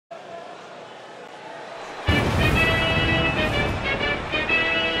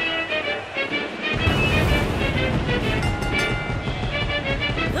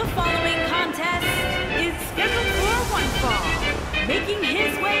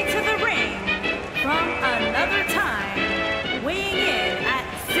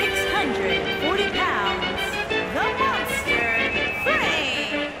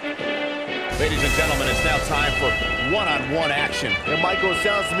It's now time for one-on-one action. And Michael, it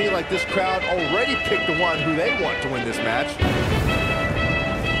sounds to me like this crowd already picked the one who they want to win this match.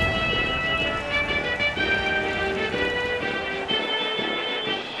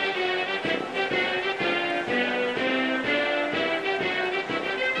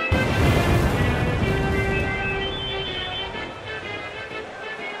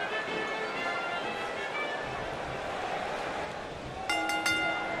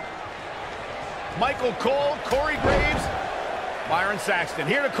 Michael Cole, Corey Graves, Byron Saxton,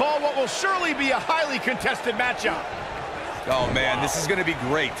 here to call what will surely be a highly contested matchup. Oh, man, this is going to be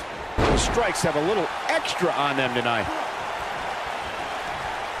great. The strikes have a little extra on them tonight.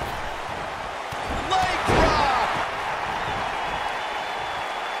 Leg drop!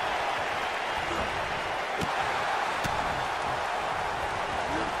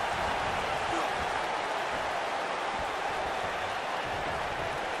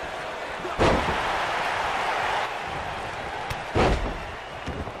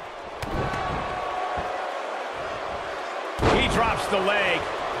 Drops the leg.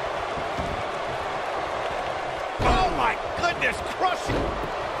 Oh my goodness, crushing.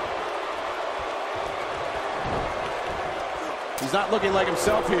 He's not looking like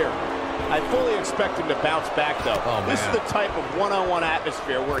himself here. I fully expect him to bounce back though. Oh, this is the type of one-on-one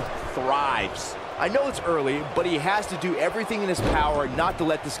atmosphere where he thrives. I know it's early, but he has to do everything in his power not to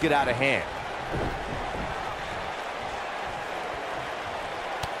let this get out of hand.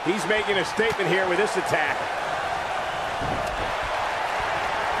 He's making a statement here with this attack.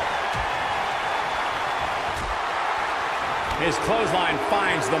 His clothesline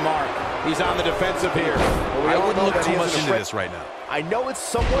finds the mark. He's on the defensive here. Well, I wouldn't look too much into this right now. I know it's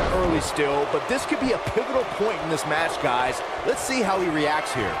somewhat early still, but this could be a pivotal point in this match, guys. Let's see how he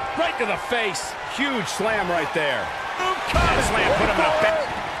reacts here. Right to the face. Huge slam right there. That slam put him in a back.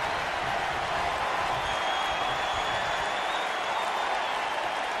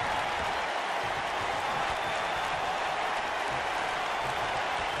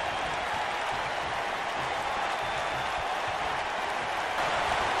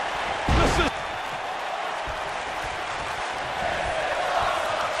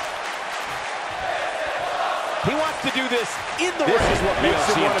 He wants to do this in the ring. This is what makes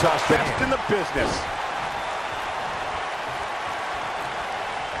him one of the best in the business.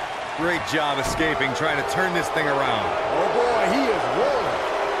 Great job escaping, trying to turn this thing around. Oh boy, he is rolling.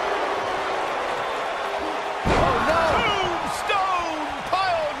 Oh no! Tombstone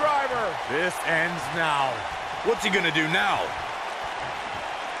pile driver. This ends now. What's he gonna do now?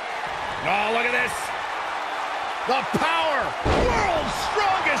 Oh, look at this. The power. World's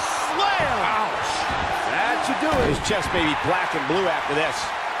strongest slam. Ouch. That should do it. His chest may be black and blue after this.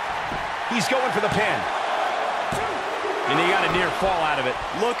 He's going for the pin. And he got a near fall out of it.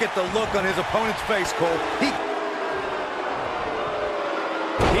 Look at the look on his opponent's face, Cole.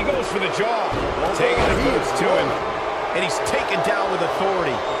 He goes for the jaw. Taking the boots to him. And he's taken down with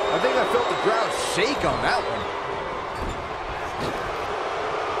authority. I think I felt the ground shake on that one.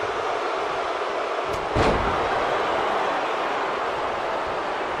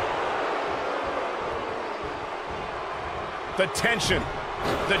 The tension,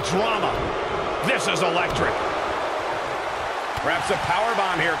 the drama. This is electric. Perhaps a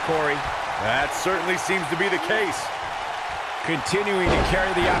powerbomb here, Corey. That certainly seems to be the case. Continuing to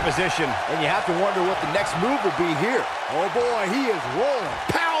carry the opposition. And you have to wonder what the next move will be here. Oh boy, he is rolling.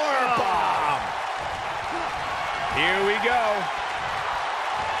 Powerbomb! Here we go.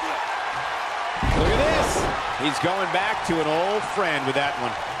 Look at this. He's going back to an old friend with that one.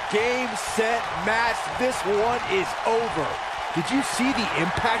 Game, set, match. This one is over. Did you see the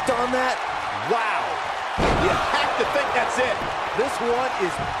impact on that? Wow. You have to think that's it. This one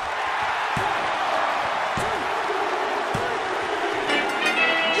is...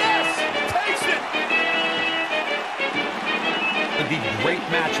 Yes! Takes it! The great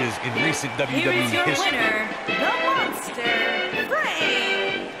matches in recent WWE Here is your history. winner, the Monster,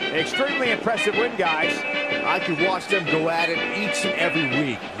 Bray. Extremely impressive win, guys. I could watch them go at it each and every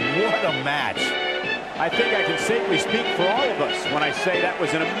week. What a match. I think I can safely speak for all of us when I say that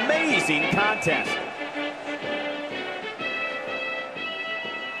was an amazing contest.